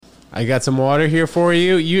I got some water here for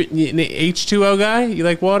you. You an H2O guy? You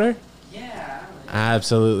like water? Yeah.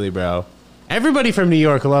 Absolutely, bro. Everybody from New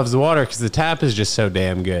York loves the water because the tap is just so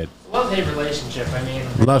damn good. Love-hate relationship. I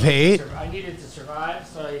mean, love-hate? I needed to survive,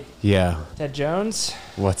 so Yeah. Ted Jones.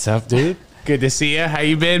 What's up, dude? Good to see you. How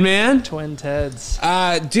you been, man? Twin Teds.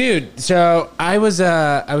 Dude, so I was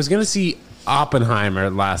gonna see Oppenheimer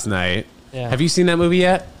last night. Yeah. Have you seen that movie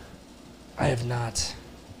yet? I have not.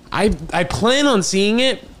 I plan on seeing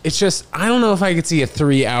it. It's just I don't know if I could see a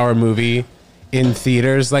 3-hour movie in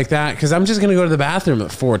theaters like that because I'm just gonna go to the bathroom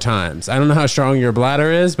 4 times. I don't know how strong your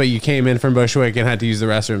bladder is, but you came in from Bushwick and had to use the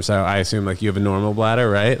restroom, so I assume like you have a normal bladder,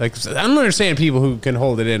 right? Like I don't understand people who can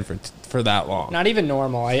hold it in for that long. Not even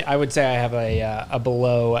normal. I would say I have a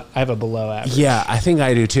below. I have a below average. Yeah, I think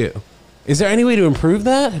I do too. Is there any way to improve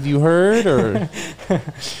that? Have you heard or?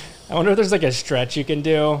 I wonder if there's like a stretch you can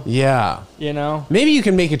do. Yeah. You know? Maybe you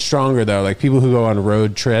can make it stronger though, like people who go on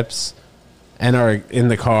road trips and are in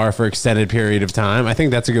the car for extended period of time. I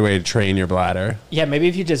think that's a good way to train your bladder. Yeah, maybe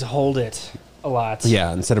if you just hold it a lot.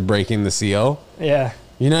 Yeah, instead of breaking the seal. Yeah.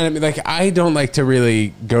 You know what I mean? Like I don't like to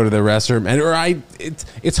really go to the restroom,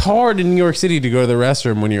 it's hard in New York City to go to the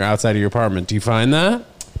restroom when you're outside of your apartment. Do you find that?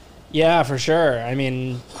 Yeah, for sure. I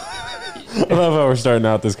mean, I love how we're starting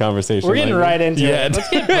out this conversation. We're getting right into it. Let's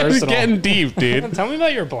get personal. It's getting deep, dude. Tell me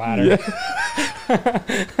about your bladder.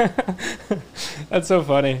 That's so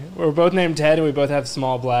funny. We're both named Ted and we both have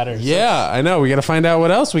small bladders. Yeah, I know. We got to find out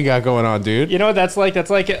what else we got going on, dude. You know what that's like? That's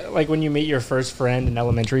like when you meet your first friend in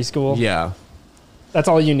elementary school. Yeah. That's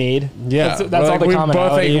all you need. Yeah. That's all the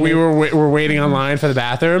commonality. We were waiting online for the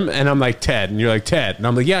bathroom, and I'm like, Ted. And you're like, Ted. And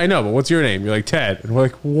I'm like, yeah, I know, but what's your name? You're like, Ted. And we're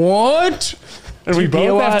like, what? And we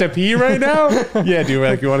both have to pee right now? Yeah, dude. We're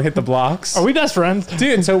like, you want to hit the blocks? Are we best friends?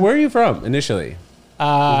 Dude, so where are you from initially?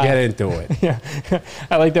 We'll get into it. Yeah.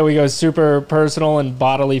 I like that we go super personal and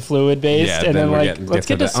bodily fluid based. Yeah, and then like, let's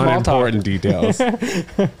get to small talk. Unimportant details.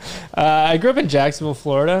 I grew up in Jacksonville,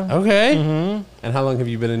 Florida. Okay. Mm-hmm. And how long have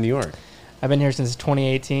you been in New York? I've been here since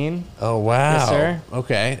 2018. Oh, wow. Yes, sir.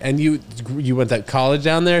 Okay. And you went to college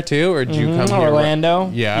down there, too? Or did you come here? Orlando.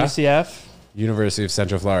 Yeah. UCF. University of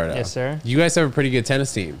Central Florida. Yes, sir. You guys have a pretty good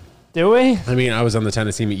tennis team. Do we? I mean, I was on the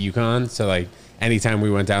tennis team at UConn, so, like, anytime we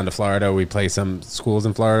went down to Florida, we play some schools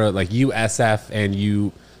in Florida, like USF and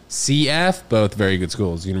UCF, both very good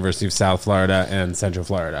schools, University of South Florida and Central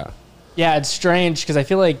Florida. Yeah, it's strange because I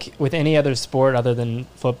feel like with any other sport other than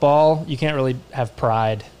football, you can't really have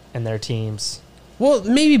pride in their teams. Well,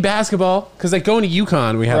 maybe basketball, because like going to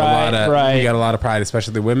UConn, we had we got a lot of pride,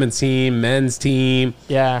 especially the women's team, men's team.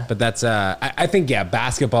 Yeah, but that's I think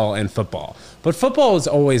basketball and football. But football is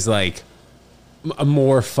always like a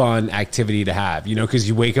more fun activity to have, you know, because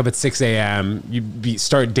you wake up at 6 a.m. You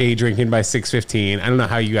start day drinking by 6:15. I don't know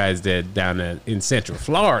how you guys did down in Central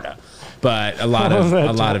Florida. But a lot of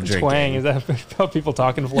drinking. Twang, is that about people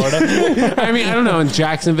talking Florida? I mean, I don't know. In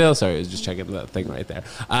Jacksonville, sorry, I was just checking that thing right there.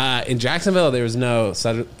 In Jacksonville, there was no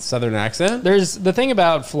southern accent. There's the thing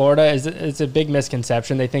about Florida is it's a big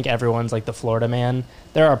misconception. They think everyone's like the Florida man.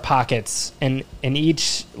 There are pockets, and in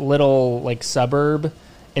each little like suburb,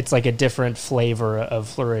 it's like a different flavor of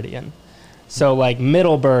Floridian. So, like,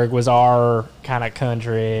 Middleburg was our kind of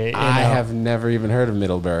country. You know? I have never even heard of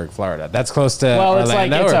Middleburg, Florida. That's close to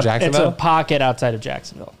Orlando or Jacksonville? It's a pocket outside of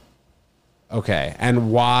Jacksonville. Okay.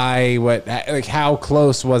 And why, how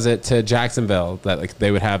close was it to Jacksonville that, like,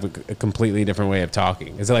 they would have a completely different way of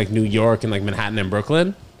talking? Is it like New York and, like, Manhattan and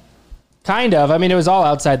Brooklyn? Kind of. I mean, it was all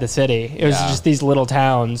outside the city. It was just these little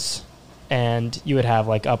towns. And you would have,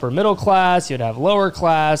 like, upper middle class, you would have lower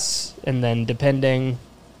class, and then depending...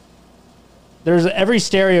 Every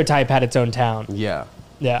stereotype had its own town. Yeah.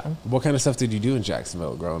 Yeah. What kind of stuff did you do in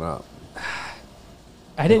Jacksonville growing up?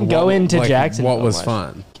 I didn't go into Jacksonville. What was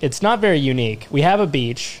fun? It's not very unique. We have a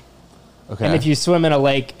beach. Okay. And if you swim in a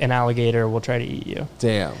lake, an alligator will try to eat you.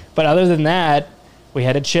 Damn. But other than that, we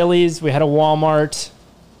had a Chili's, we had a Walmart.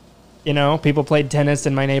 You know, people played tennis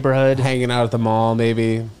in my neighborhood. Hanging out at the mall,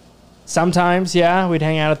 maybe? Sometimes, yeah, we'd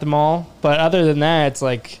hang out at the mall. But other than that, it's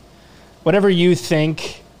like whatever you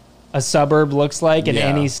think a suburb looks like in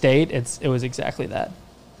any state, it was exactly that.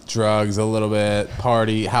 Drugs a little bit,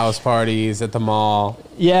 house parties at the mall.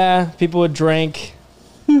 Yeah, people would drink.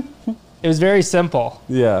 It was very simple.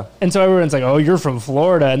 Yeah. And so everyone's like, oh, you're from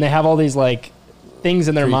Florida. And they have all these like things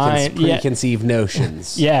in their mind. Preconceived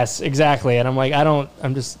notions. Yes, exactly. And I'm like, I don't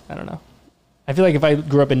know. I feel like if I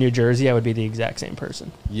grew up in New Jersey, I would be the exact same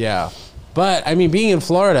person. Yeah. But, I mean, being in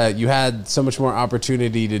Florida, you had so much more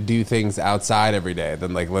opportunity to do things outside every day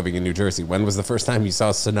than, like, living in New Jersey. When was the first time you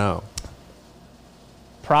saw snow?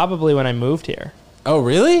 Probably when I moved here. Oh,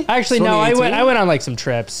 really? Actually, no. I 2018? went on like some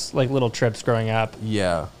trips, like little trips growing up.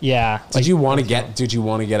 Yeah. Yeah. Did you want to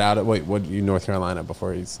get out of North Carolina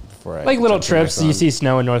before I like little jumped to the next trips? You one? see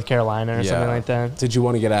snow in North Carolina or Yeah. something like that. Did you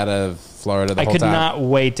want to get out of Florida the I whole could time? not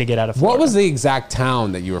wait to get out of Florida. What was the exact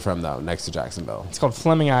town that you were from, though, next to Jacksonville? It's called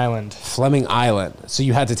Fleming Island. Fleming Island. So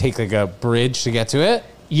you had to take like a bridge to get to it?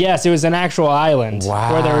 Yes, it was an actual island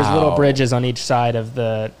where there was little Wow. bridges on each side of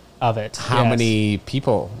it. How Yes. many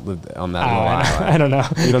people lived on that little I island? don't know.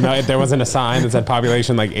 You don't know if there wasn't a sign that said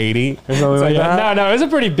population like 80 or something like that? No, it was a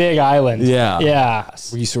pretty big island. Yeah. Yeah.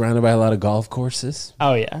 Were you surrounded by a lot of golf courses?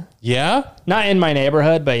 Oh yeah. Yeah? Not in my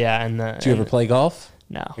neighborhood, but yeah, in the. Did you ever play golf?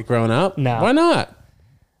 No. Like growing up? No. Why not?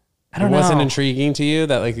 I don't It wasn't know. intriguing to you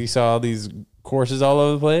that like you saw all these courses all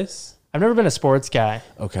over the place? I've never been a sports guy.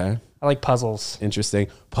 Okay. I like puzzles. Interesting.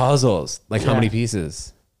 Puzzles. Like how Yeah. many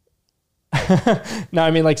pieces? No, I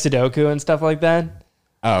mean like Sudoku and stuff like that.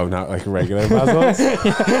 Oh, not like regular puzzles?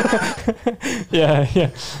 Yeah.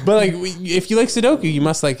 But like if you like Sudoku, you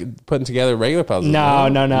must like putting together regular puzzles. No.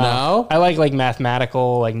 No? I like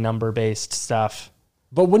mathematical, like number based stuff.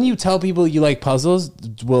 But when you tell people you like puzzles,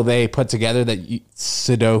 will they put together that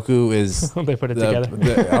Sudoku is... They put it together.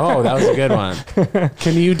 Oh, that was a good one.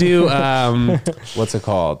 Can you do, what's it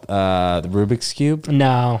called? The Rubik's Cube?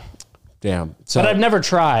 No, Damn. So, but I've never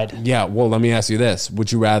tried. yeah, well, let me ask you this.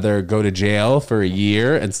 Would you rather go to jail for a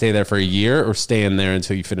year and stay there for a year or stay in there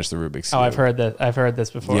until you finish the Rubik's Cube? Oh, I've heard that. I've heard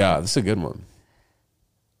this before. Yeah, this is a good one.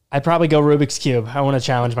 I'd probably go Rubik's Cube. I want to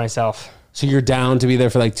challenge myself. So you're down to be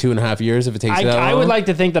there for like 2.5 years if it takes you that long? I would like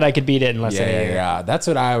to think that I could beat it in less than a year. Yeah. That's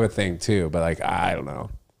what I would think too. But like, I don't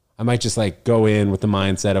know. I might just like go in with the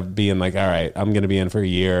mindset of being like, all right, I'm going to be in for a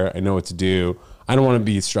year. I know what to do. I don't want to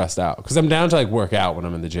be stressed out because I'm down to like work out when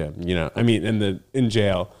I'm in the gym, you know, I mean, in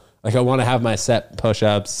jail, like I want to have my set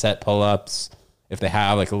push-ups, set pull-ups. If they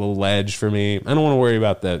have like a little ledge for me, I don't want to worry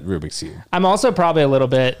about the Rubik's Cube. I'm also probably a little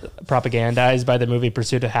bit propagandized by the movie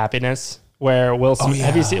Pursuit of Happiness, where Will Smith,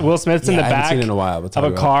 have you seen Will Smith's in the I haven't back seen it in a while, but of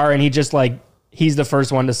a car, and he just like he's the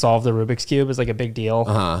first one to solve the Rubik's Cube. Is like a big deal.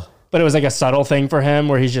 But it was like a subtle thing for him,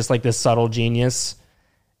 where he's just like this subtle genius.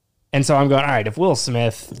 And so I'm going, all right, if Will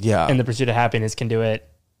Smith in the Pursuit of Happiness can do it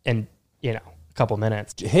in a couple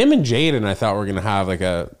minutes. Him and Jaden, I thought were going to have like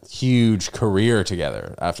a huge career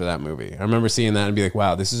together after that movie. I remember seeing that and be like,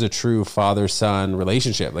 wow, this is a true father-son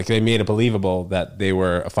relationship. Like they made it believable that they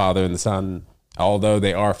were a father and son, although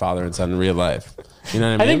they are father and son in real life. You know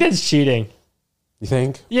what I mean? I think that's cheating. You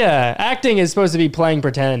think? Yeah, acting is supposed to be playing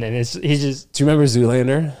pretend, and he's just. Do you remember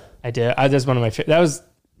Zoolander? I do. That's one of my. That was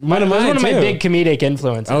One of that was mine, one of my too. big comedic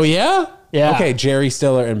influences. Oh, yeah? Yeah. Okay, Jerry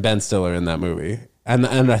Stiller and Ben Stiller in that movie. And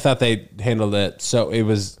I thought they handled it. So it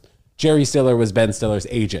was Jerry Stiller was Ben Stiller's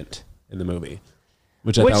agent in the movie,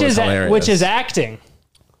 which I thought was hilarious. Which is acting,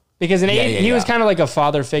 because he was kind of like a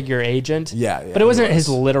father figure agent. Yeah, but it wasn't his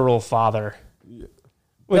literal father.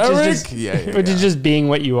 Which is just which is just being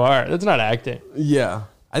what you are. That's not acting. Yeah,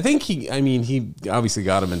 I think he obviously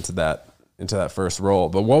got him into that first role.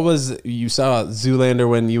 But you saw Zoolander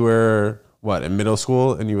when you were in middle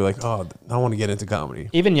school, and you were like, oh, I want to get into comedy.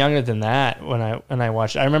 Even younger than that, when I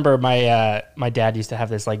watched, I remember my dad used to have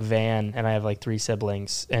this like van, and I have like 3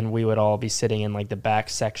 siblings, and we would all be sitting in like the back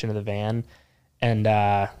section of the van, and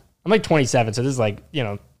I'm like 27, so this is like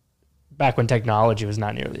back when technology was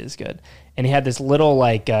not nearly as good. And he had this little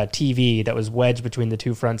like TV that was wedged between the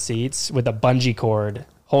 2 front seats with a bungee cord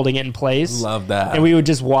holding it in place. Love that. And we would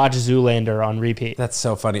just watch Zoolander on repeat. That's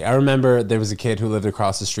so funny. I remember there was a kid who lived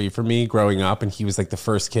across the street from me growing up, and he was like the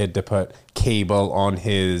first kid to put cable on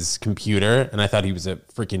his computer, and I thought he was a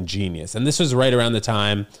freaking genius. And this was right around the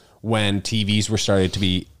time when TVs were started to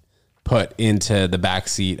be put into the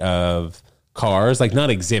backseat of cars, like not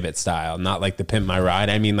exhibit style, not like the Pimp My Ride.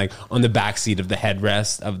 I mean like on the backseat of the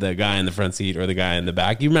headrest of the guy in the front seat or the guy in the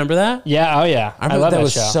back. You remember that? Yeah, oh yeah. I remember love that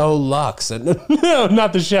was show. so luxe. No,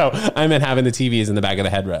 not the show. I meant having the TVs in the back of the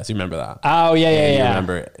headrest. You remember that? Oh yeah. You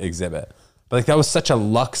remember exhibit. But like that was such a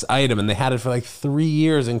luxe item, and they had it for like 3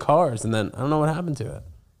 years in cars, and then I don't know what happened to it.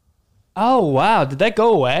 Oh wow, did that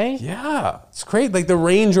go away? Yeah, it's great. Like the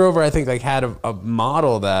Range Rover, I think like had a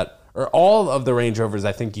model that, or all of the Range Rovers,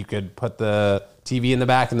 I think you could put the TV in the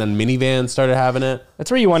back, and then minivans started having it. That's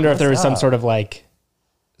where you wonder if there was some sort of like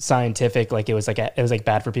scientific, like it was like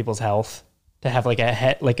bad for people's health to have like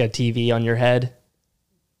a TV on your head,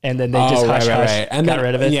 and then they just hush and got then,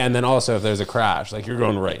 rid of it. Yeah, and then also if there's a crash, like you're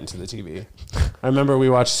going right into the TV. I remember we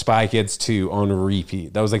watched Spy Kids 2 on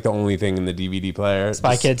repeat. That was like the only thing in the DVD player.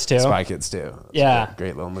 Spy Kids 2? Spy Kids 2. Yeah.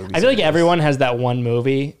 Great little movie. I feel like everyone has that one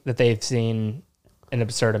movie that they've seen an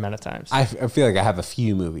absurd amount of times. I feel like I have a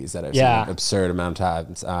few movies that I've seen an absurd amount of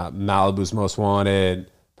times. Malibu's Most Wanted,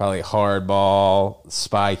 probably Hardball,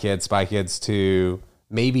 Spy Kids 2,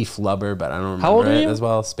 maybe Flubber, but I don't remember. How old are you? As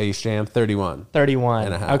well. Space Jam, 31. 31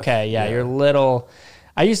 and a half. Okay, yeah, you're little.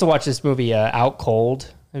 I used to watch this movie, Out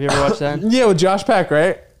Cold. Have you ever watched that? Yeah, with Josh Peck,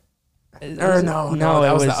 right? Or no,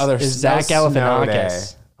 that was the other. Zach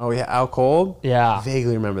Galifianakis. Oh yeah, Out Cold. Yeah, I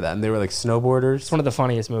vaguely remember that, and they were like snowboarders. It's one of the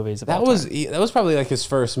funniest movies. That was probably like his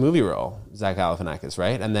first movie role, Zach Galifianakis,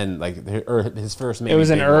 right? And then like his first. Maybe it was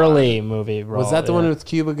an early movie role. Was that the one with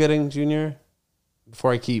Cuba Gooding Jr.?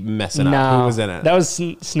 Before I keep messing up, who was in it? That was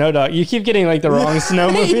Snow Dog. You keep getting like the wrong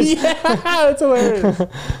snow movies. Yeah, that's hilarious.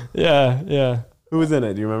 Yeah. Who was in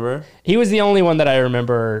it? Do you remember? He was the only one that I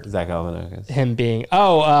remember. Zach Galifianakis. Him being.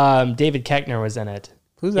 David Koechner was in it.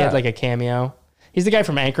 Who's that? He had like a cameo. He's the guy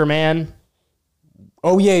from Anchorman.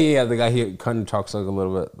 Oh yeah. The guy who kind of talks like a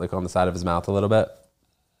little bit, like on the side of his mouth a little bit.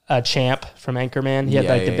 Champ from Anchorman. He had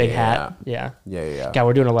like the big hat. Yeah. God,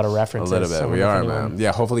 we're doing a lot of references. A little bit. We are, man.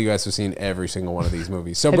 Yeah, hopefully you guys have seen every single one of these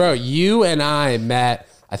movies. So, bro, you and I met,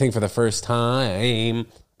 I think, for the first time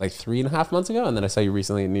like 3.5 months ago, and then I saw you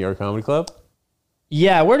recently in New York Comedy Club.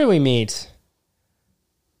 Yeah, where do we meet?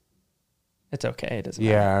 It's okay. It doesn't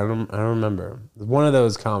matter. Yeah, I don't remember. One of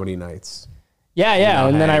those comedy nights. Yeah.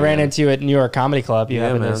 And then I ran into you at New York Comedy Club. You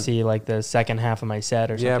happened to see like the second half of my set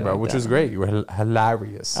or something. Yeah, bro, like which that. was great. You were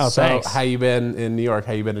hilarious. Oh, so thanks. How you been in New York?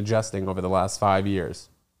 How you been adjusting over the last 5 years?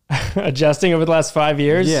 Adjusting over the last 5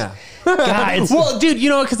 years? Yeah. God, well, dude, you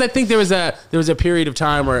know, because I think there was a period of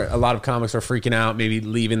time where a lot of comics were freaking out, maybe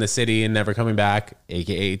leaving the city and never coming back,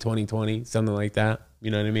 aka 2020, something like that. You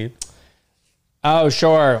know what I mean? Oh,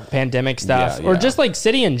 sure. Pandemic stuff. Yeah. Or just like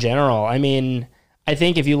city in general. I mean, I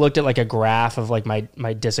think if you looked at like a graph of like my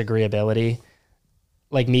disagreeability,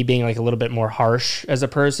 like me being like a little bit more harsh as a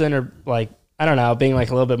person, or like, I don't know, being like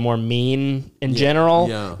a little bit more mean in general.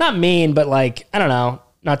 Yeah. Not mean, but like, I don't know,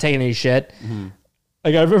 not taking any shit. Mm-hmm.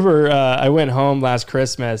 Like I remember I went home last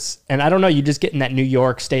Christmas, and I don't know, you just get in that New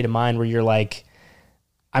York state of mind where you're like,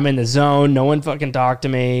 I'm in the zone. No one fucking talked to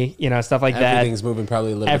me, you know, stuff like that. Everything's moving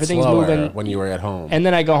probably a little bit slower when you were at home. And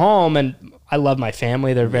then I go home, and I love my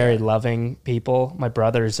family. They're very loving people. My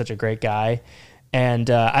brother is such a great guy. And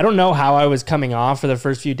I don't know how I was coming off for the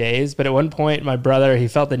first few days, but at one point, my brother, he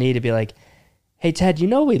felt the need to be like, hey, Ted, you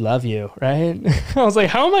know we love you, right? I was like,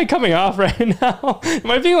 how am I coming off right now? Am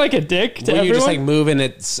I being like a dick to everyone? Were you just like moving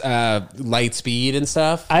at light speed and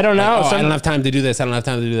stuff? I don't know. Like, I don't have time to do this. I don't have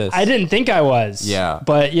time to do this. I didn't think I was. Yeah.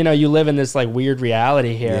 But, you know, you live in this like weird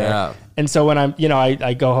reality here. Yeah. And so when I'm, you know,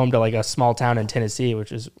 I go home to like a small town in Tennessee,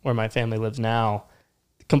 which is where my family lives now,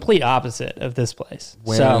 complete opposite of this place.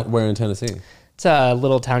 Where in Tennessee? It's a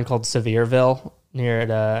little town called Sevierville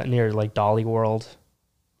near like Dolly World.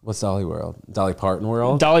 What's Dolly World? Dolly Parton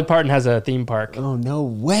World? Dolly Parton has a theme park. Oh, no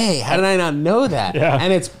way. How did I not know that? Yeah.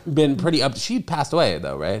 And it's been pretty up. She passed away,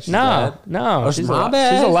 though, right? She's No. Oh, She's my alive.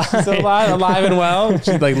 bad. She's alive. She's alive and well.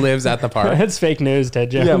 She like lives at the park. That's fake news, Ted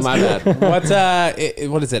Jones. Yeah, my bad. What's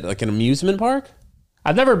what is it? Like an amusement park?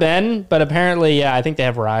 I've never been, but apparently, yeah, I think they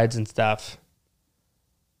have rides and stuff.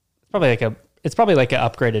 It's probably like an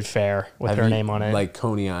upgraded fair with her name on it. Like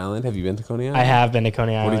Coney Island. Have you been to Coney Island? I have been to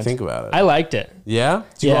Coney Island. What do you think about it? I liked it. Yeah?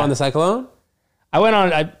 Did you go on the Cyclone? I went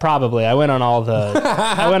on all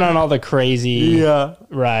the crazy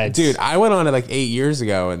rides. Dude, I went on it like 8 years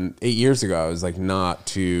ago, and 8 years ago I was like not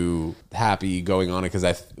too happy going on it because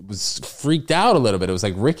I was freaked out a little bit. It was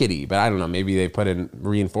like rickety, but I don't know, maybe they put in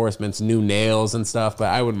reinforcements, new nails and stuff, but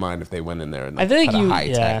I wouldn't mind if they went in there and like, I think had a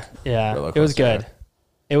high-tech roller it was coaster. good.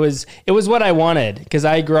 It was what I wanted because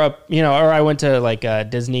I grew up, you know, or I went to like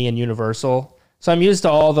Disney and Universal, so I'm used to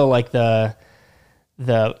all the like the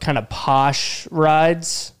kind of posh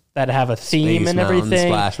rides that have a theme Space and Mountain, everything.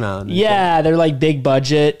 Splash Mountain. Yeah, they're like big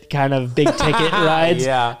budget, kind of big ticket rides.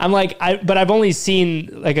 Yeah. I'm like, but I've only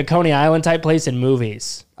seen like a Coney Island type place in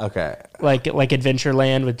movies. Okay. Like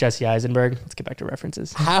Adventureland with Jesse Eisenberg. Let's get back to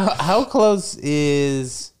references. How close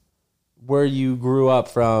is where you grew up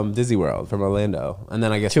from Disney World, from Orlando? And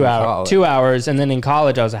then I guess 2 hours. 2 hours, and then in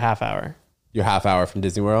college I was a half hour. You're half hour from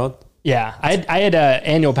Disney World? Yeah, I had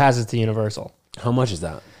annual passes to Universal. How much is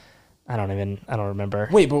that? I don't remember.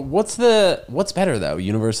 Wait, but what's better though,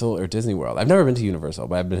 Universal or Disney World? I've never been to Universal,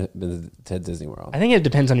 but I've been to Disney World. I think it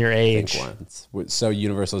depends on your age. Once. So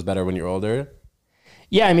Universal is better when you're older?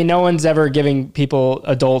 Yeah, I mean, no one's ever giving people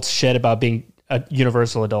adults shit about being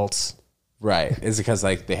Universal adults. Right. Is it because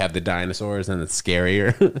like they have the dinosaurs and it's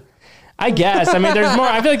scarier? I guess. I mean, there's more.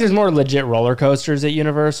 I feel like there's more legit roller coasters at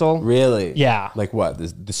Universal. Really? Yeah. Like what?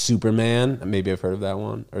 The Superman? Maybe I've heard of that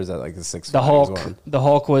one. Or is that like the Six The Flags Hulk. one? The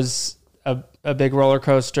Hulk was a big roller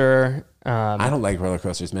coaster. I don't like roller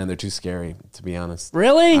coasters, man. They're too scary, to be honest.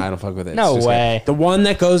 Really? I don't fuck with it. No It's too way. scary. The one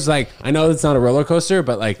that goes like, I know it's not a roller coaster,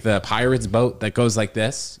 but like the pirate's boat that goes like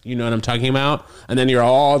this. You know what I'm talking about? And then you're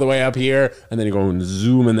all the way up here, and then you're going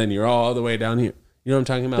zoom, and then you're all the way down here. You know what I'm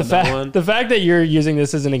talking about? That one? The fact that you're using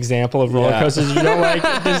this as an example of roller coasters you don't like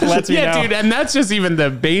just lets me know. Yeah, dude, and that's just even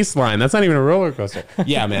the baseline. That's not even a roller coaster.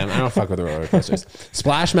 Yeah, man, I don't fuck with the roller coasters.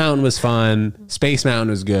 Splash Mountain was fun. Space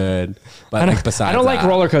Mountain was good. But like besides I don't like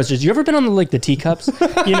roller coasters. You ever been on the teacups?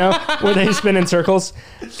 You know, where they spin in circles?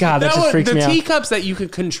 God, that just freaks me out. The teacups that you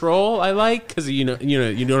could control, I like, because you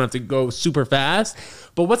don't have to go super fast.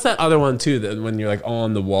 But what's that other one too? That when you're like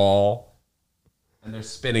on the wall. And they're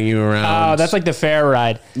spinning you around. Oh, that's like the fair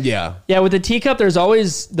ride. Yeah. Yeah, with the teacup, there's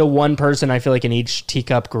always the one person I feel like in each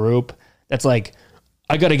teacup group that's like,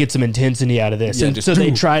 I got to get some intensity out of this. Yeah, and so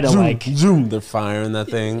they try to zoom. They're firing that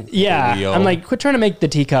thing. Yeah. I'm like, quit trying to make the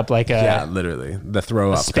teacup like yeah, literally. The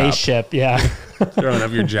throw up spaceship. Cup. Yeah. Throwing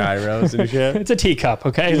up your gyros and shit. It's a teacup,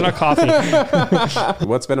 okay? It's not coffee.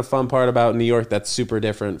 What's been a fun part about New York that's super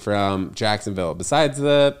different from Jacksonville? Besides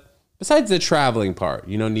the traveling part,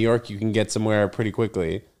 New York, you can get somewhere pretty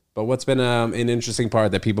quickly. But what's been an interesting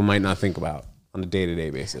part that people might not think about on a day-to-day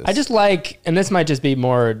basis? I just like, and this might just be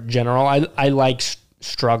more general, I like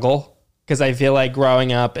struggle because I feel like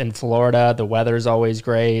growing up in Florida, the weather's always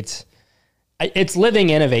great. It's living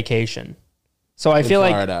in a vacation. So I feel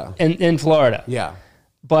Florida. like in Florida. Yeah.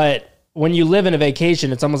 But when you live in a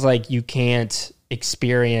vacation, it's almost like you can't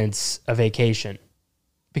experience a vacation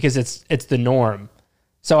because it's the norm.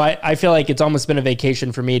 So I feel like it's almost been a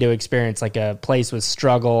vacation for me to experience like a place with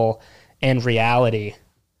struggle and reality.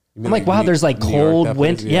 I'm like, wow, there's like cold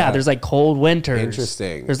winter. Yeah, there's like cold winters.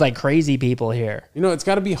 Interesting. There's like crazy people here. It's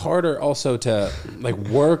got to be harder also to like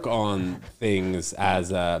work on things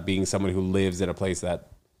as being someone who lives in a place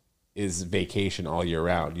that is vacation all year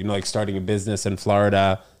round. Like starting a business in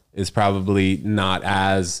Florida is probably not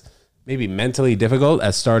as maybe mentally difficult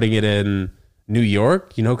as starting it in New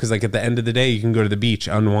York, because like at the end of the day, you can go to the beach,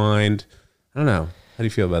 unwind. I don't know. How do you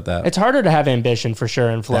feel about that? It's harder to have ambition for sure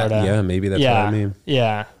in Florida. Maybe that's what I mean.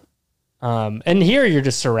 Yeah. And here you're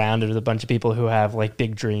just surrounded with a bunch of people who have like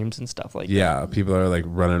big dreams and stuff like that. Yeah. People are like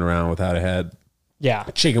running around without a head. Yeah.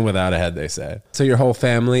 Chicken without a head, they say. So your whole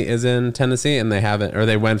family is in Tennessee and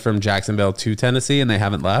they went from Jacksonville to Tennessee and they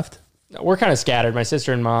haven't left? We're kind of scattered. My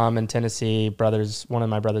sister and mom in Tennessee, one of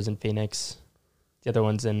my brothers in Phoenix. The other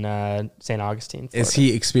one's in St. Augustine, Florida. Is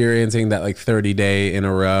he experiencing that like 30-day in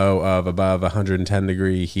a row of above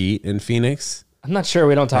 110-degree heat in Phoenix? I'm not sure.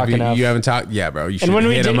 We don't talk enough. You haven't talked? Yeah, bro. You should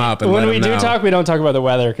hit him up and let him know. When we do talk, we don't talk about the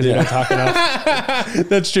weather because we don't talk enough.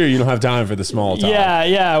 That's true. You don't have time for the small talk.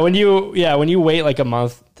 Yeah. When you wait like a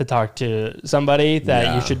month to talk to somebody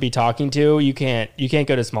that you should be talking to, you can't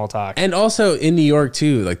go to small talk. And also in New York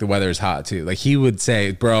too, like the weather is hot too. Like he would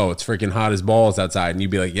say, bro, it's freaking hot as balls outside. And you'd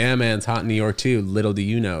be like, yeah, man, it's hot in New York too. Little do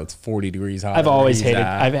you know, it's 40 degrees hot. I've always hated,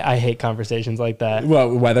 I hate conversations like that.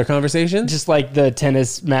 Well, weather conversations? Just like the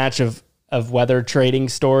tennis match of weather trading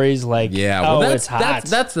stories. Like, it's hot.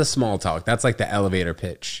 That's the small talk. That's like the elevator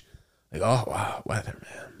pitch. Like, oh, wow, weather,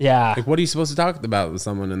 man. Yeah. Like, what are you supposed to talk about with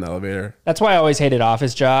someone in the elevator? That's why I always hated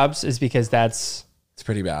office jobs, is because it's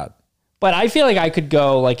pretty bad. But I feel like I could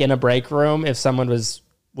go like in a break room if someone was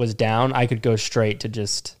down, I could go straight to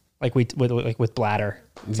just like with bladder.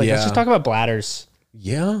 It's like, let's just talk about bladders.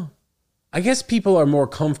 Yeah. I guess people are more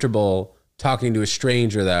comfortable talking to a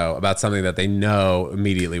stranger though about something that they know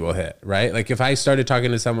immediately will hit, right? Like if I started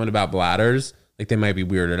talking to someone about bladders, like they might be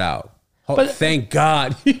weirded out. But thank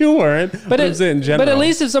God you weren't. But in general. But at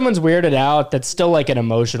least if someone's weirded out, that's still like an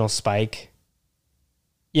emotional spike.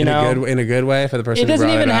 In a good way for the person. It doesn't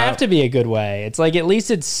who brought even it have out. to be a good way. It's like at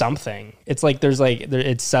least it's something. It's like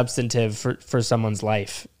it's substantive for someone's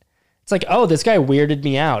life. It's like, oh, this guy weirded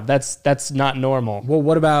me out. That's not normal. Well,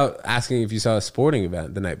 what about asking if you saw a sporting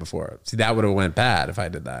event the night before? See, that would have went bad if I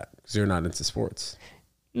did that because you're not into sports.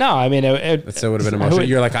 No, I mean, it still would have been emotional.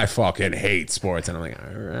 You're like, I fucking hate sports. And I'm like,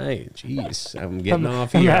 all right, jeez, I'm getting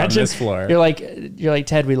off here on this floor. You're like,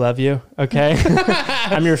 Ted, we love you. Okay.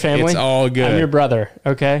 I'm your family. It's all good. I'm your brother.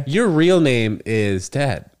 Okay. Your real name is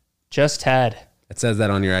Ted. Just Ted. It says that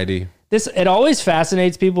on your ID. It always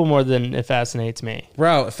fascinates people more than it fascinates me.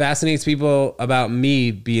 Bro, it fascinates people about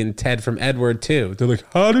me being Ted from Edward too. They're like,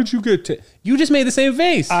 how did you get Ted? You just made the same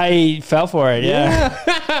face. I fell for it, yeah.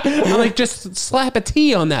 I'm like, just slap a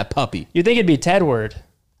T on that puppy. You'd think it'd be Tedward.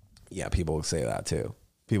 Yeah, people say that too.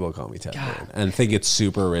 People call me Tedward and think it's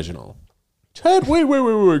super original. Ted, wait.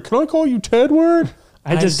 Can I call you Tedward?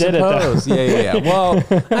 I just did suppose. it though. Yeah. Well,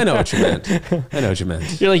 I know what you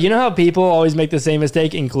meant. You're like, you know how people always make the same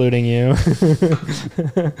mistake, including you.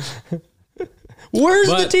 Where's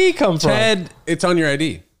the tea come from? Ted, it's on your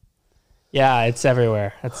ID. Yeah, it's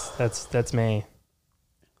everywhere. That's me.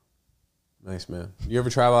 Nice, man. You ever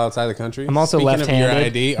travel outside the country? I'm also Speaking left-handed. of your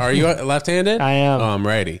ID, are you left-handed? I am. Oh, I'm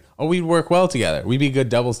righty. Oh, we'd work well together. We'd be a good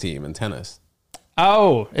doubles team in tennis.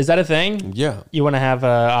 Oh, is that a thing? Yeah. You want to have a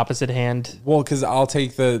opposite hand? Well, because I'll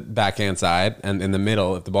take the backhand side, and in the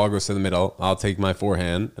middle, if the ball goes to the middle, I'll take my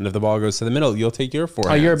forehand, and if the ball goes to the middle, you'll take your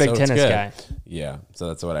forehand. Oh, you're a big So it's tennis good. guy. Yeah, so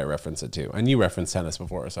that's what I reference it to. And you referenced tennis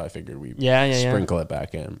before, so I figured we Yeah. sprinkle it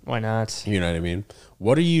back in. Why not? You know what I mean?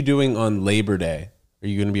 What are you doing on Labor Day? Are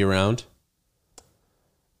you going to be around?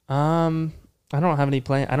 I don't have any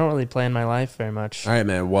plan. I don't really plan my life very much. All right,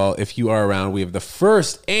 man. Well, if you are around, we have the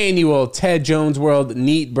first annual Ted Jones World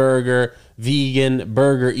Neat Burger Vegan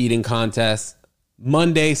Burger Eating Contest.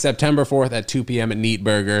 Monday, September 4th at 2 p.m. at Neat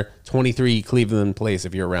Burger, 23 Cleveland Place.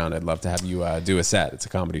 If you're around, I'd love to have you do a set. It's a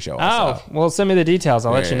comedy show. Oh, well, send me the details.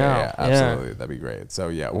 I'll let you know. Yeah, absolutely. That'd be great. So,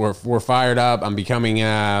 yeah, we're fired up. I'm becoming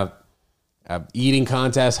a eating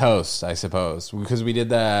contest host, I suppose, because we did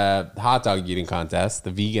the hot dog eating contest,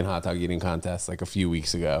 the vegan hot dog eating contest, like a few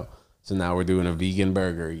weeks ago. So now we're doing a vegan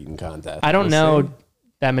burger eating contest. I don't know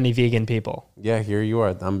that many vegan people. Yeah, here you are.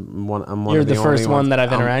 I'm one. You're of the first only one ones. that I've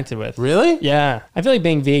interacted with. Really? Yeah, I feel like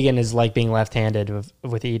being vegan is like being left-handed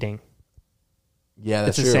with eating. Yeah,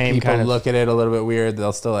 that's It's the true. same People kind of- look at it a little bit weird.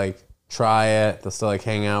 They'll still like try it. They'll still like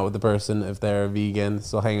hang out with the person if they're a vegan.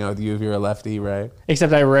 Still hang out with you if you're a lefty, right?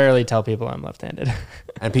 Except I rarely tell people I'm left-handed.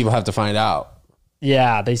 And people have to find out.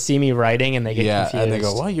 Yeah, they see me writing and they get confused. And they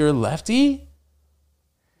go, "What? You're a lefty?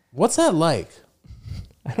 What's that like?"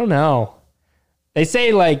 I don't know. They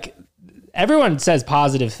say like everyone says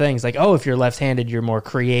positive things like, "Oh, if you're left-handed, you're more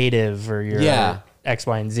creative or you're X,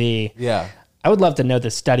 Y, and Z." Yeah. I would love to know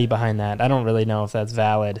the study behind that. I don't really know if that's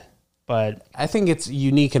valid, but I think it's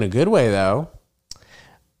unique in a good way, though.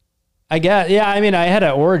 I guess, yeah. I mean, I had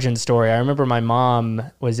an origin story. I remember my mom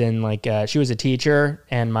was in like, she was a teacher,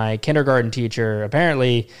 and my kindergarten teacher,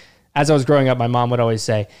 apparently, as I was growing up, my mom would always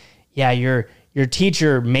say, "Yeah, your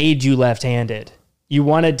teacher made you left-handed. You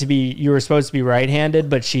were supposed to be right-handed,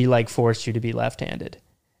 but she like forced you to be left-handed."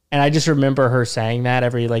 And I just remember her saying that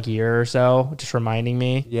every like year or so, just reminding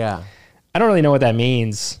me. Yeah. I don't really know what that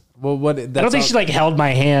means. Well, I don't think she like held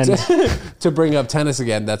my hand. To bring up tennis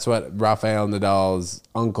again, that's what Rafael Nadal's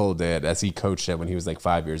uncle did as he coached him when he was like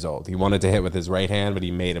 5 years old. He wanted to hit with his right hand, but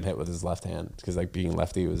he made him hit with his left hand because like being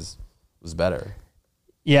lefty was better.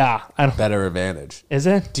 Yeah, Better advantage. Is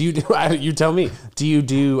it? Do you do? You tell me. Do you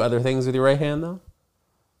do other things with your right hand though?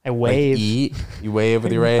 I wave. Like eat. You wave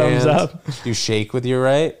with your right Thumbs hand. up. Do you shake with your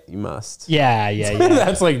right? You must. Yeah.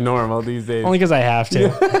 That's like normal these days. Only because I have to.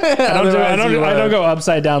 I don't go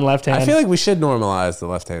upside down left hand. I feel like we should normalize the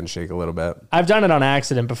left hand shake a little bit. I've done it on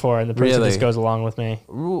accident before, and the person Really? just goes along with me.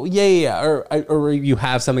 Yeah. Or you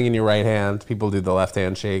have something in your right hand. People do the left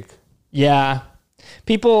hand shake. Yeah.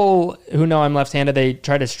 People who know I'm left-handed, they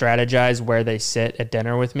try to strategize where they sit at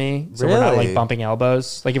dinner with me, so we're not Really? like bumping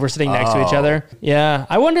elbows. Like if we're sitting next to each other. Yeah.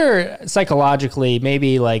 I wonder psychologically,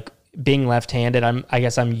 maybe like being left-handed, I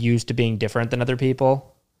guess I'm used to being different than other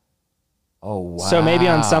people. Oh wow. So maybe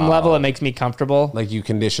on some level it makes me comfortable. Like you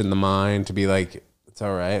condition the mind to be like, it's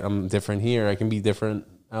all right. I'm different here. I can be different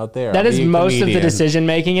out there. That I'll is be a most of the comedian. decision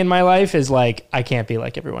making in my life is like I can't be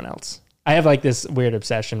like everyone else. I have like this weird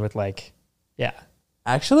obsession with like, yeah.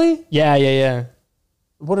 Actually? Yeah.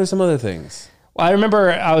 What are some other things? Well, I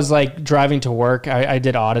remember I was like driving to work. I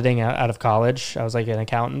did auditing out of college. I was like an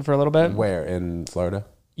accountant for a little bit. Where? In Florida?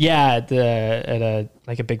 Yeah, at a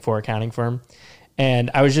like a Big Four accounting firm. And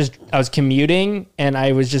I was commuting and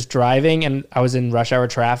I was just driving and I was in rush hour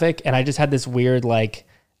traffic and I just had this weird like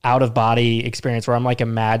out of body experience where I'm like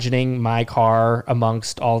imagining my car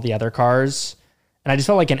amongst all the other cars. And I just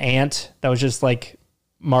felt like an ant that was just like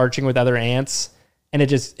marching with other ants. And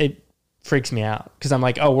it freaks me out because I'm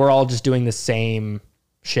like, oh, we're all just doing the same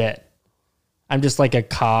shit. I'm just like a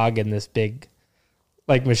cog in this big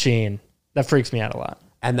like machine. That freaks me out a lot.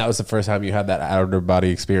 And that was the first time you had that outer body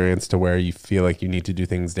experience to where you feel like you need to do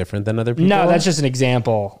things different than other people? No, that's just an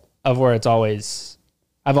example of where I've always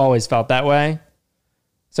felt that way.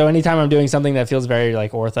 So anytime I'm doing something that feels very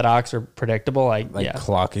like orthodox or predictable,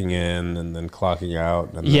 clocking in and then clocking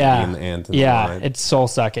out and then being the ant in the line. It's soul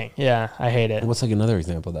sucking. Yeah, I hate it. What's like another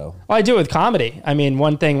example though? Well, I do it with comedy. I mean,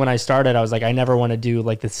 one thing when I started, I was like, I never want to do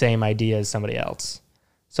like the same idea as somebody else.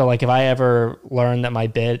 So like if I ever learn that my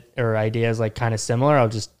bit or idea is like kind of similar, I'll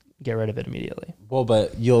just get rid of it immediately. Well,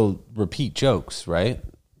 but you'll repeat jokes, right?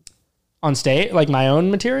 On stage, like my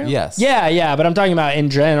own material? Yes. Yeah. But I'm talking about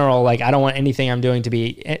in general, like I don't want anything I'm doing to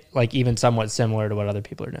be like even somewhat similar to what other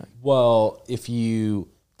people are doing. Well, if you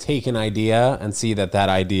take an idea and see that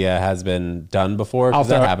idea has been done before, I'll because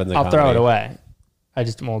that happens in I'll comedy. throw it away. I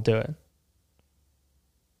just won't do it.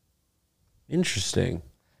 Interesting.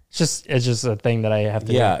 It's just a thing that I have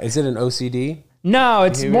to do. Yeah. Is it an OCD? No,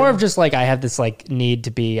 it's behavior? more of just like I have this like need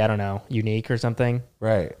to be, I don't know, unique or something.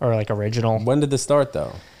 Right. Or like original. When did this start,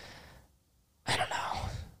 though? I don't know.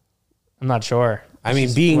 I'm not sure. I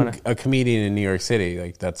mean, being a comedian in New York City,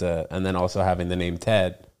 like and then also having the name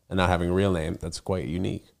Ted and not having a real name, that's quite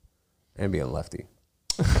unique. And being a lefty.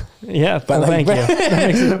 Yeah, but thank you. That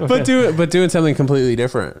makes it but doing something completely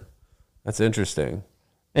different. That's interesting.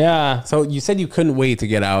 Yeah. So you said you couldn't wait to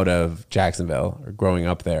get out of Jacksonville or growing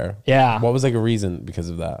up there. Yeah. What was like a reason because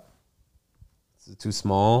of that? Is it too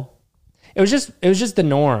small? It was just the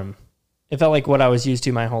norm. It felt like what I was used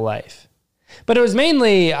to my whole life. But it was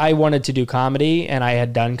mainly I wanted to do comedy, and I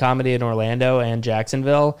had done comedy in Orlando and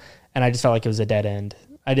Jacksonville, and I just felt like it was a dead end.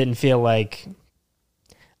 I didn't feel like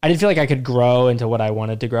I could grow into what I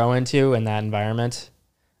wanted to grow into in that environment.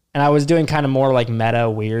 And I was doing kind of more like meta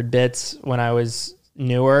weird bits when I was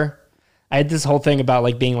newer. I had this whole thing about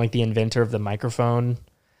like being like the inventor of the microphone,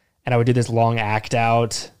 and I would do this long act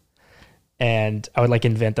out, and I would like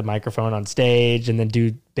invent the microphone on stage and then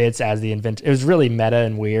do bits as the inventor. It was really meta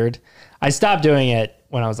and weird. I stopped doing it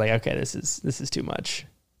when I was like, okay, this is too much.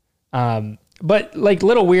 But like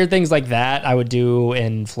little weird things like that I would do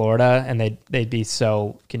in Florida, and they'd be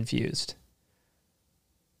so confused.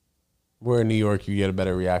 Where in New York you get a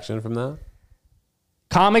better reaction from that?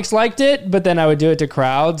 Comics liked it, but then I would do it to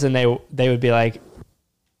crowds, and they would be like,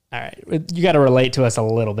 all right, you got to relate to us a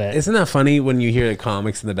little bit. Isn't that funny when you hear the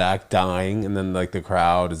comics in the back dying and then like the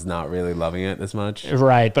crowd is not really loving it as much?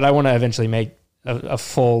 Right, but I want to eventually make a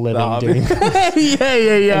full living doing that.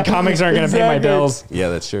 Yeah. And comics aren't going to pay my bills. Yeah,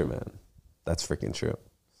 that's true, man. That's freaking true.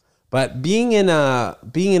 But being in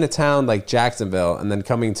a town like Jacksonville and then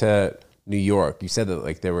coming to New York, you said that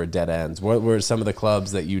like there were dead ends. What were some of the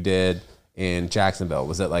clubs that you did in Jacksonville?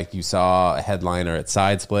 Was it like you saw a headliner at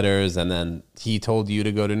Side Splitters and then he told you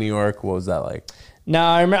to go to New York? What was that like? No,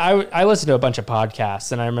 I remember I listened to a bunch of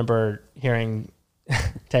podcasts, and I remember hearing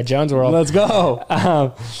Ted Jones World. Let's go.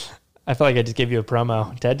 I feel like I just gave you a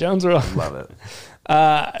promo. Ted Jones World. Love it.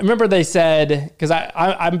 I remember they said, because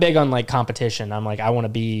I'm big on like competition. I'm like, I want to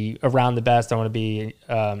be around the best. I want to be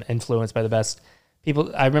influenced by the best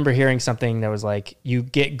people. I remember hearing something that was like, you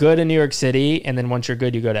get good in New York City, and then once you're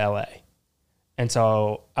good, you go to LA. And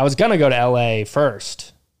so I was going to go to LA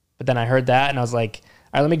first, but then I heard that and I was like,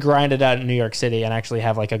 all right, let me grind it out in New York City and actually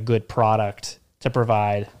have like a good product to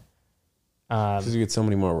provide. Because you get so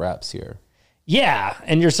many more reps here. Yeah,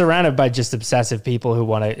 and you're surrounded by just obsessive people who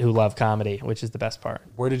love comedy, which is the best part.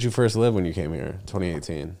 Where did you first live when you came here?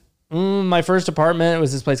 2018. My first apartment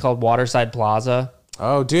was this place called Waterside Plaza.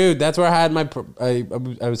 Oh, dude, that's where I had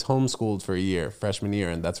I was homeschooled for a year, freshman year,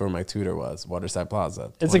 and that's where my tutor was, Waterside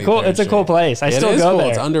Plaza. It's a cool place. I still go there.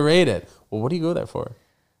 It's underrated. Well, what do you go there for?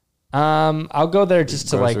 I'll go there just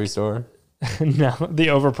to like grocery store. No, the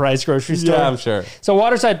overpriced grocery store. Yeah, I'm sure. So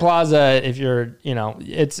Waterside Plaza, if you're,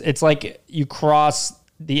 it's like you cross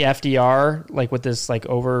the FDR like with this like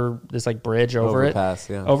bridge over overpass,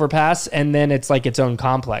 it. Yeah. Overpass, and then it's like its own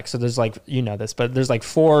complex. So there's like, this, but there's like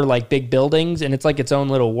 4 like big buildings, and it's like its own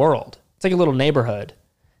little world. It's like a little neighborhood,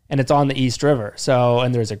 and it's on the East River. So,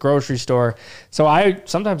 and there's a grocery store. So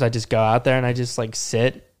sometimes I just go out there and I just like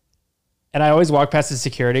sit, and I always walk past the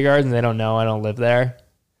security guards and they don't know I don't live there.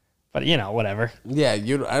 But whatever. Yeah,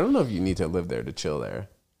 I don't know if you need to live there to chill there.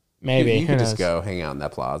 Maybe you could just go hang out in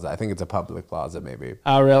that plaza. I think it's a public plaza, maybe.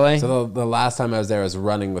 Oh, really? So the last time I was there, I was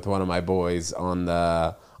running with one of my boys on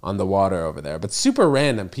the water over there. But super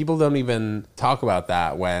random. People don't even talk about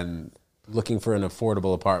that when looking for an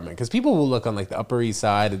affordable apartment, because people will look on like the Upper East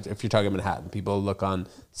Side. If you're talking Manhattan, people will look on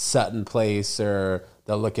Sutton Place, or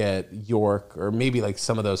they'll look at York, or maybe like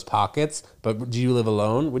some of those pockets. But do you live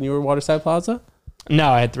alone when you were at Waterside Plaza?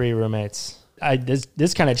 No, I had 3 roommates.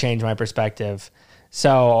 This kind of changed my perspective.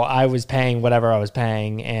 So I was paying whatever I was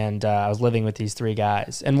paying, and I was living with these 3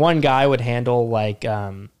 guys. And one guy would handle like,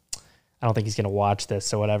 I don't think he's going to watch this,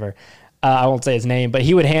 so whatever. I won't say his name, but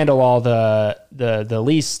he would handle all the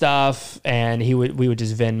lease stuff, and we would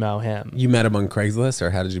just Venmo him. You met him on Craigslist,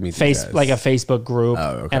 or how did you meet these guys? Like a Facebook group.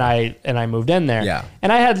 Oh, okay. And I moved in there. Yeah.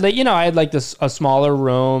 And I had like a smaller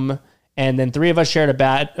room, and then 3 of us shared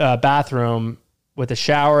a bathroom with a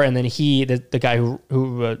shower, and then the guy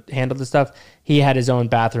who handled the stuff, he had his own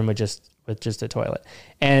bathroom with just a toilet.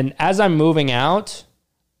 And as I'm moving out,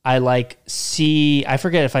 I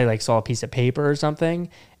forget if I like saw a piece of paper or something,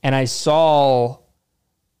 and I saw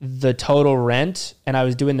the total rent, and I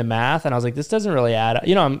was doing the math, and I was like, this doesn't really add up.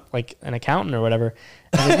 You know, I'm like an accountant or whatever.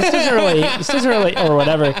 I was like, this doesn't really, or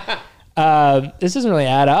whatever. This doesn't really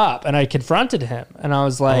add up. And I confronted him, and I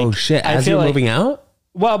was like, oh shit, as you're moving out?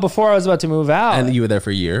 Well, before I was about to move out. And you were there for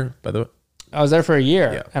a year, by the way? I was there for a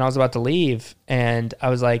year, and I was about to leave, and I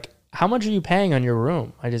was like, how much are you paying on your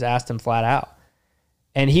room? I just asked him flat out.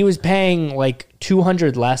 And he was paying like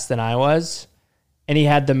 $200 less than I was. And he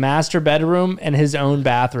had the master bedroom and his own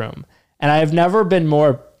bathroom. And I've never been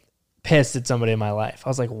more pissed at somebody in my life. I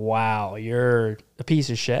was like, wow, you're a piece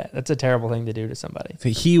of shit. That's a terrible thing to do to somebody. So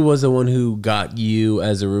he was the one who got you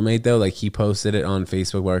as a roommate, though? Like, he posted it on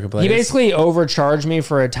Facebook Marketplace? He basically overcharged me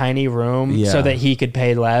for a tiny room so that he could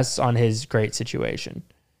pay less on his great situation.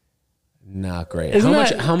 Not great.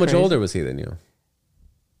 Isn't How much older was he than you?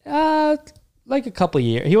 Like a couple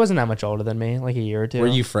years. He wasn't that much older than me, like a year or two. Were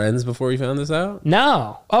you friends before you found this out?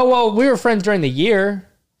 No. Oh, well, we were friends during the year,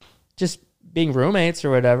 just being roommates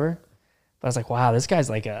or whatever. But I was like, wow, this guy's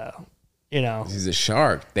like He's a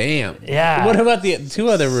shark. Damn. Yeah. What about the two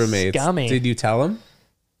other roommates? Scummy. Did you tell him?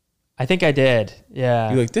 I think I did. Yeah.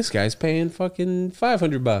 You're like, this guy's paying fucking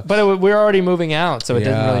 $500. But we were already moving out, so it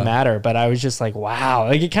didn't really matter. But I was just like, wow.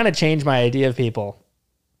 Like, it kind of changed my idea of people.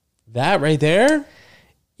 That right there?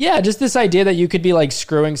 Yeah, just this idea that you could be like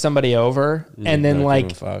screwing somebody over and then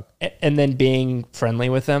and then being friendly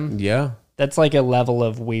with them. Yeah. That's like a level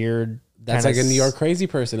of weird. That's like a New York crazy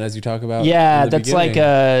person, as you talk about. Yeah, that's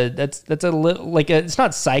beginning. That's a little like it's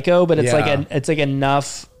not psycho, but it's it's like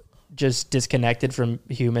enough just disconnected from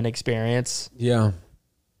human experience. Yeah.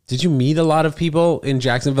 Did you meet a lot of people in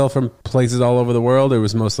Jacksonville from places all over the world, or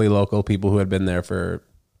was mostly local people who had been there for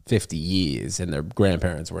 50 years and their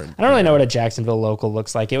grandparents were? I don't really know what a Jacksonville local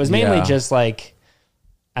looks like. It was mainly just like,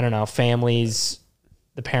 I don't know, families.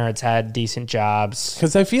 The parents had decent jobs.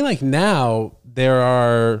 Because I feel like now there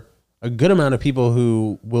are a good amount of people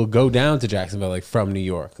who will go down to Jacksonville, like from New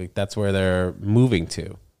York. Like that's where they're moving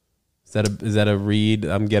to. Is that a read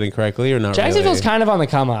I'm getting correctly or not? Jacksonville's really? Kind of on the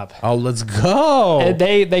come up. Oh, let's go.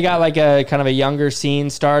 They got like a kind of a younger scene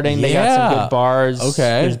starting. They got some good bars.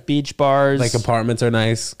 Okay. There's beach bars. Like apartments are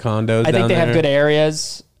nice, condos. I think they have good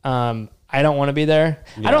areas. I don't want to be there.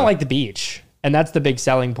 Yeah. I don't like the beach. And that's the big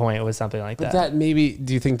selling point with something like that. That maybe,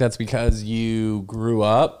 do you think that's because you grew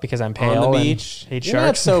up because I'm pale on the beach? Hate You're sharks.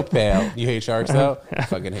 not so pale. You hate sharks though? I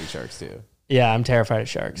fucking hate sharks too. Yeah, I'm terrified of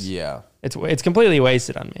sharks. Yeah. It's completely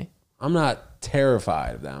wasted on me. I'm not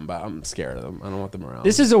terrified of them, but I'm scared of them. I don't want them around.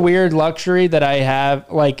 This is a weird luxury that I have.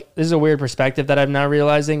 Like, this is a weird perspective that I'm now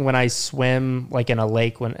realizing when I swim, like in a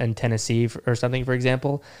lake in Tennessee or something, for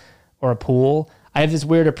example, or a pool. I have this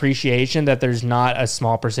weird appreciation that there's not a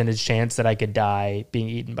small percentage chance that I could die being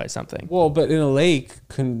eaten by something. Well, but in a lake,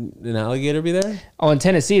 can an alligator be there? Oh, in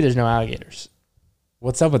Tennessee, there's no alligators.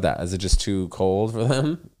 What's up with that? Is it just too cold for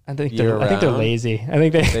them? I think they're lazy. I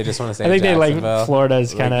think they just want to stay. I think they like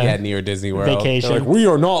Florida's kind of near Disney World vacation. They're like, we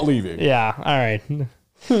are not leaving. Yeah. All right.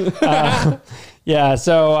 Yeah.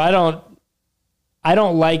 So I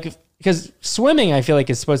don't like, because swimming I feel like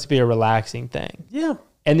is supposed to be a relaxing thing. Yeah.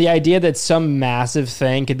 And the idea that some massive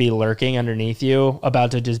thing could be lurking underneath you,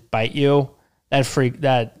 about to just bite you,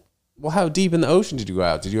 that. Well, how deep in the ocean did you go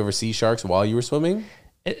out? Did you ever see sharks while you were swimming?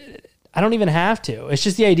 I don't even have to. It's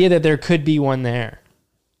just the idea that there could be one there.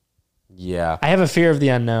 Yeah. I have a fear of the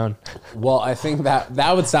unknown. Well, I think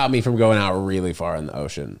that would stop me from going out really far in the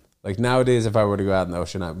ocean. Like nowadays, if I were to go out in the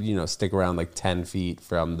ocean, I'd, stick around like 10 feet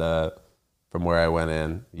from where I went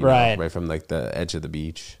in. Right from like the edge of the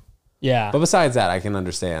beach. Yeah. But besides that, I can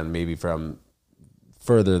understand maybe from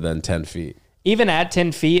further than 10 feet. Even at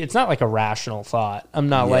 10 feet, it's not like a rational thought. I'm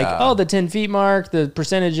not like, the 10 feet mark, the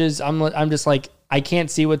percentages. I'm just like, I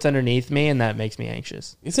can't see what's underneath me, and that makes me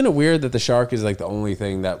anxious. Isn't it weird that the shark is like the only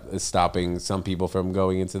thing that is stopping some people from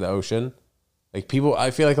going into the ocean? Like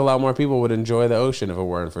I feel like a lot more people would enjoy the ocean if it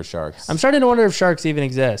weren't for sharks. I'm starting to wonder if sharks even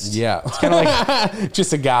exist. Yeah. It's kind of like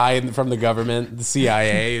just a guy from the government, the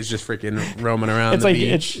CIA is just freaking roaming around the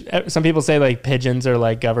beach. Some people say like pigeons are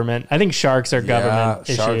like government. I think sharks are government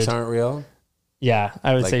issued. Sharks aren't real? Yeah,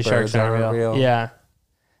 I would say sharks aren't real. Yeah.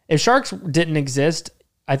 If sharks didn't exist,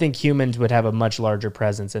 I think humans would have a much larger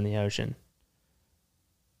presence in the ocean.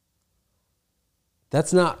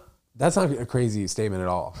 That's not a crazy statement at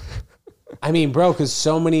all. I mean, bro, because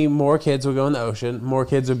so many more kids would go in the ocean. More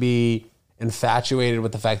kids would be infatuated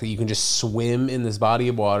with the fact that you can just swim in this body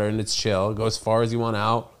of water and it's chill. Go as far as you want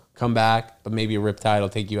out, come back, but maybe a riptide will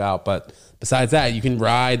take you out. But besides that, you can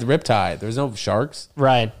ride the riptide. There's no sharks.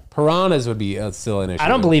 Right. Piranhas would be still an issue. I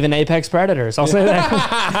don't believe in apex predators. I'll say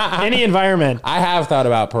that. Any environment. I have thought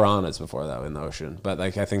about piranhas before, though, in the ocean, but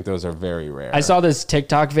like I think those are very rare. I saw this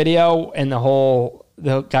TikTok video, and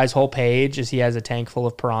the guy's whole page is he has a tank full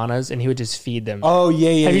of piranhas, and he would just feed them. Oh,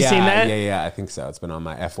 yeah. Have you seen that? Yeah, I think so. It's been on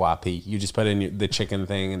my FYP. You just put in the chicken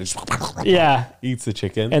thing, and it just eats the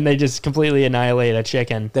chicken. And they just completely annihilate a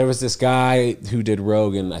chicken. There was this guy who did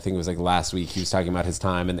Rogan, I think it was like last week. He was talking about his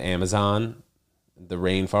time in the Amazon, the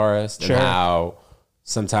rainforest, and how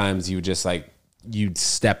sometimes you would just like, you'd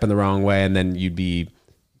step in the wrong way, and then you'd be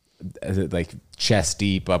like chest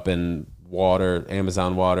deep up in water,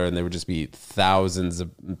 Amazon water, and there would just be thousands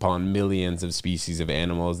upon millions of species of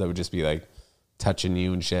animals that would just be like touching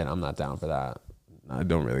you and shit. I'm not down for that. I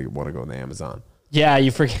don't really want to go in the Amazon. Yeah,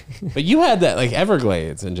 you forget. But you had that like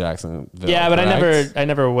Everglades in Jacksonville. Yeah, but correct? I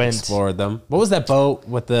never went. Explored them. What was that boat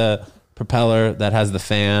with the propeller that has the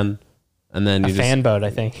fan? And then you fan boat, I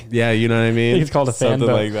think. Yeah, you know what I mean? I think it's called a fan boat.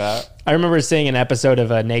 Something like that. I remember seeing an episode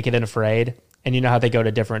of Naked and Afraid, and you know how they go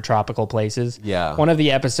to different tropical places? Yeah. One of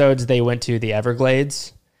the episodes, they went to the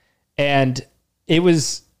Everglades, and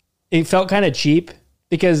it felt kind of cheap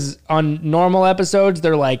because on normal episodes,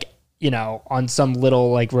 they're like, you know, on some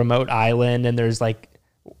little like remote island, and there's like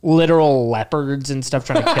literal leopards and stuff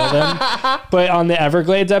trying to kill them. But on the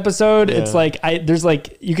Everglades episode, it's like there's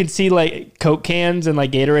like you can see like Coke cans and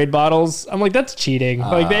like Gatorade bottles. I'm like, that's cheating.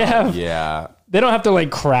 Like they don't have to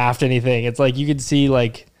like craft anything. It's like you can see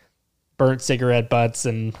like burnt cigarette butts,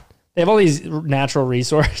 and they have all these natural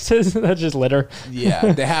resources that just litter.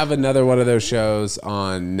 Yeah, they have another one of those shows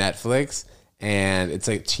on Netflix, and it's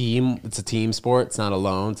a team sport. It's not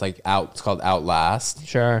alone. It's called Outlast.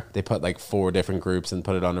 Sure. They put like 4 different groups and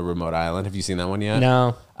put it on a remote island. Have you seen that one yet?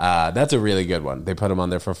 No. That's a really good one. They put them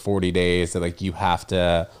on there for 40 days. So like you have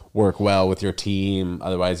to work well with your team.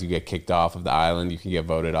 Otherwise you get kicked off of the island. You can get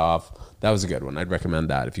voted off. That was a good one. I'd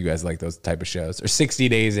recommend that if you guys like those type of shows. Or 60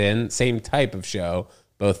 Days In, same type of show.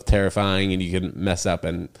 Both terrifying, and you can mess up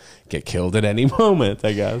and get killed at any moment,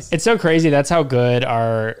 I guess. It's so crazy. That's how good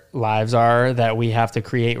our lives are that we have to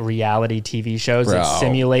create reality TV shows that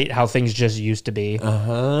simulate how things just used to be.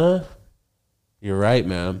 Uh-huh. You're right,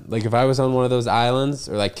 man. Like if I was on one of those islands,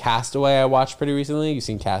 or like Castaway I watched pretty recently. You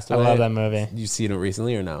seen Castaway? I love that movie. You seen it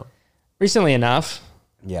recently or no? Recently enough.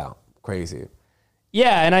 Yeah, crazy.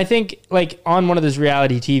 Yeah, and I think like on one of those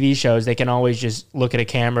reality TV shows, they can always just look at a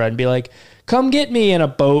camera and be like, come get me, and a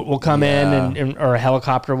boat will come in or a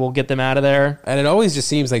helicopter will get them out of there. And it always just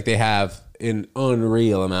seems like they have an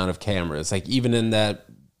unreal amount of cameras. Like even in that,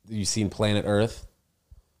 you've seen Planet Earth?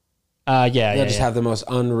 They just have the most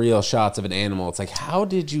unreal shots of an animal. It's like, how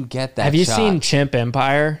did you get that Have you seen Chimp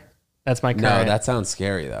Empire? That's my current. No, that sounds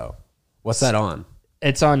scary though. What's that on?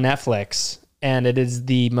 It's on Netflix, and it is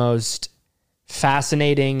the most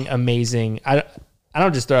fascinating, amazing. I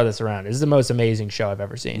don't just throw this around. This is the most amazing show I've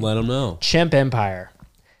ever seen. Let them know. Chimp Empire.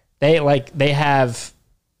 They have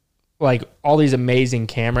like all these amazing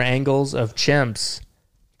camera angles of chimps,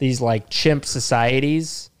 these like chimp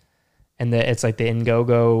societies, and it's like the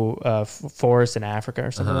Ngogo forest in Africa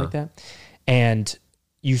or something like that. And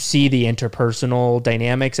you see the interpersonal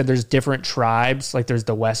dynamics, and there's different tribes. Like there's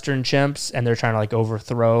the Western chimps, and they're trying to like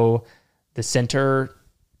overthrow the center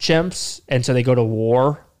chimps, and so they go to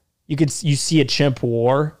war. You see a chimp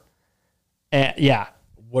war. Yeah.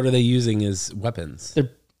 What are they using as weapons?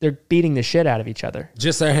 They're beating the shit out of each other.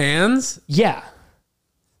 Just their hands? Yeah.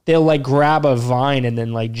 They'll like grab a vine and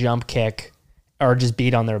then like jump kick or just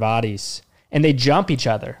beat on their bodies. And they jump each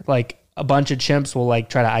other. Like a bunch of chimps will like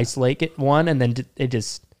try to isolate one, and then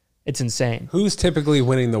it's insane. Who's typically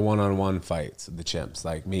winning the one-on-one fights of the chimps?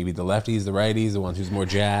 Like maybe the lefties, the righties, the ones who's more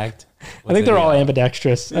jacked? I think they're all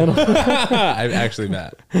ambidextrous. I've actually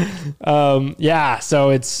met. Yeah, so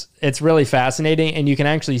it's really fascinating, and you can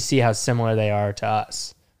actually see how similar they are to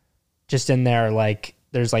us. Just in there, like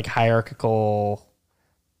there's like hierarchical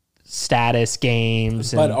status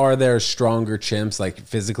games. But are there stronger chimps? Like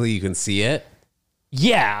physically, you can see it.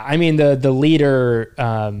 Yeah, I mean the leader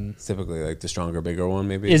typically like the stronger, bigger one,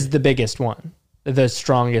 maybe is the biggest one, the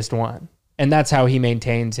strongest one, and that's how he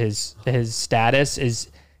maintains his status. Is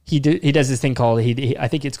he does this thing called I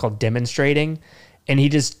think it's called demonstrating, and he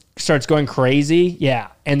just starts going crazy. Yeah,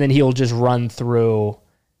 and then he'll just run through,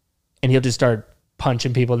 and he'll just start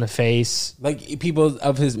punching people in the face, like people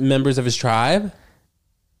of his members of his tribe.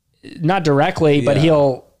 Not directly, but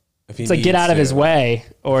it's like get out of his way,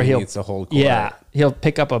 or he'll needs to hold court. Yeah, he'll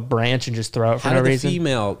pick up a branch and just throw it for no reason. How did the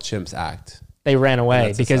female chimps act? They ran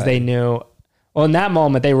away because they knew. Well, in that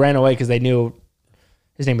moment, they ran away because they knew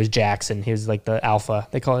his name was Jackson. He was like the alpha.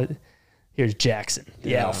 They call it. Here's Jackson,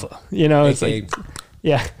 the alpha. You know, it's like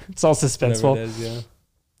Yeah, it's all suspenseful. Whatever it is, yeah.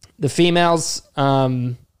 The females,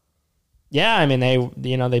 yeah, I mean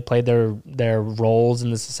they played their roles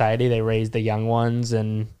in the society. They raised the young ones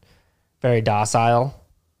and very docile.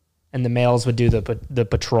 And the males would do the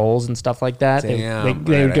patrols and stuff like that. Damn,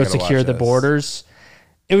 they would go secure the borders.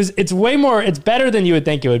 It's way more. It's better than you would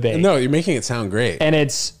think it would be. No, you're making it sound great. And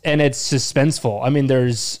it's suspenseful. I mean,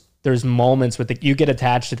 there's moments with you get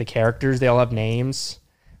attached to the characters. They all have names.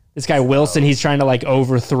 This guy Wilson, he's trying to like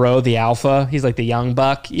overthrow the alpha. He's like the young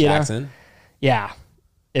buck. Jackson. Know? Yeah,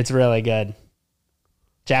 it's really good.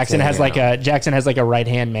 Jackson has like a right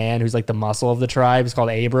hand man who's like the muscle of the tribe. It's called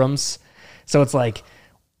Abrams. So it's like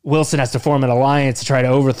Wilson has to form an alliance to try to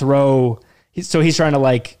overthrow. So he's trying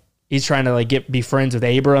to be friends with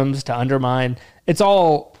Abrams to undermine. It's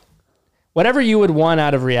all whatever you would want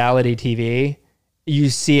out of reality TV. You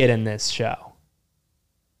see it in this show.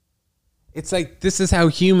 It's like this is how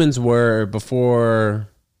humans were before.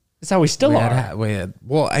 It's how we still are.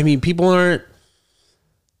 Well, I mean, people aren't.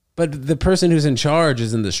 But the person who's in charge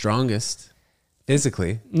isn't the strongest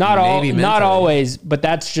physically. Not always, but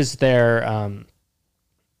that's just their.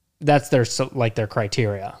 That's their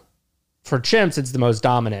criteria. For chimps, it's the most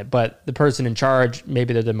dominant, but the person in charge,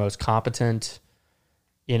 maybe they're the most competent.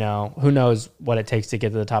 You know, who knows what it takes to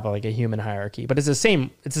get to the top of like a human hierarchy, but it's the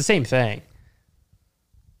same thing.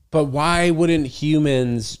 But why wouldn't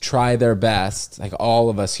humans try their best, like all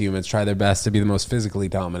of us humans try their best to be the most physically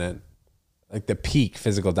dominant, like the peak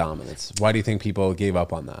physical dominance? Why do you think people gave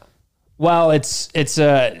up on that? Well, and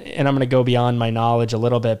I'm going to go beyond my knowledge a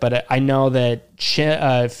little bit, but I know that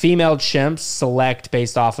female chimps select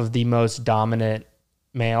based off of the most dominant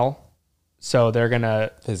male. So they're going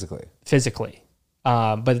to... Physically.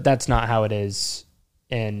 But that's not how it is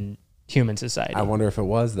in human society. I wonder if it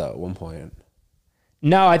was, though, at one point.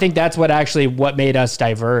 No, I think that's what made us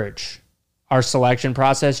diverge. Our selection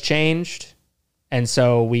process changed, and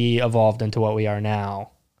so we evolved into what we are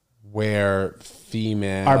now. Where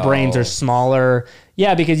female... Our brains are smaller.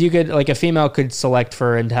 Yeah, because a female could select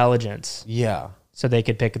for intelligence. Yeah. So they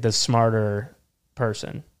could pick the smarter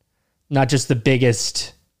person. Not just the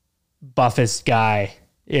biggest, buffest guy,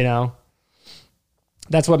 you know?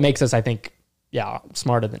 That's what makes us, I think,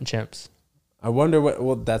 smarter than chimps. I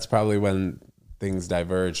wonder that's probably when things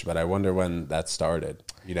diverged, but I wonder when that started,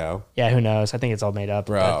 you know? Yeah, who knows? I think it's all made up.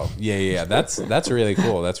 Bro, yeah. That's really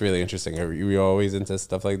cool. That's really interesting. Are you always into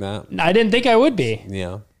stuff like that? I didn't think I would be.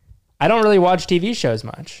 Yeah. I don't really watch TV shows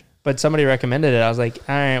much, but somebody recommended it. I was like,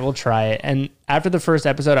 all right, we'll try it. And after the first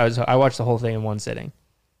episode, I watched the whole thing in one sitting.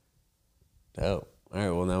 Oh. All right,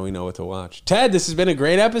 well, now we know what to watch. Ted, this has been a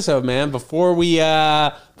great episode, man. Before we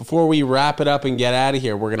wrap it up and get out of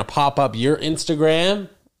here, we're going to pop up your Instagram.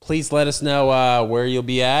 Please let us know where you'll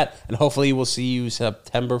be at, and hopefully we'll see you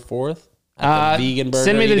September 4th at the Vegan Burger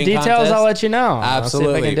Send me the Eating details, Contest. I'll let you know.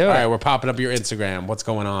 Absolutely. I'll see if I can do it. All right, we're popping up your Instagram. What's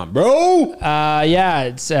going on, bro?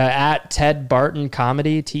 It's at Ted Barton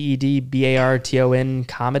Comedy, TEDBARTON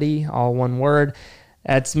Comedy, all one word.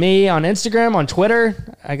 That's me on Instagram, on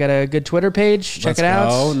Twitter. I got a good Twitter page. Check it out.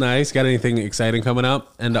 Oh, nice. Got anything exciting coming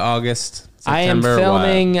up? End of August, September? I am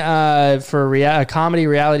filming for a comedy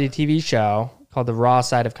reality TV show called The Raw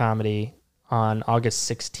Side of Comedy on August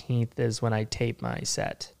 16th is when I tape my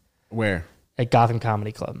set. Where? At Gotham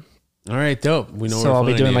Comedy Club. All right, dope. We know. So I'll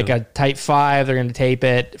be doing like a type 5. They're going to tape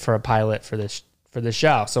it for a pilot for the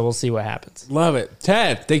show. So we'll see what happens. Love it.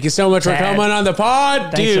 Ted, thank you so much for coming on the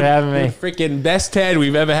pod. Thanks for having me. Freaking best Ted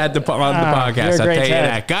we've ever had on the podcast. You're a I'll great tell you Ted.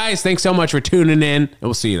 that. Guys, thanks so much for tuning in, and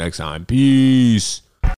we'll see you next time. Peace.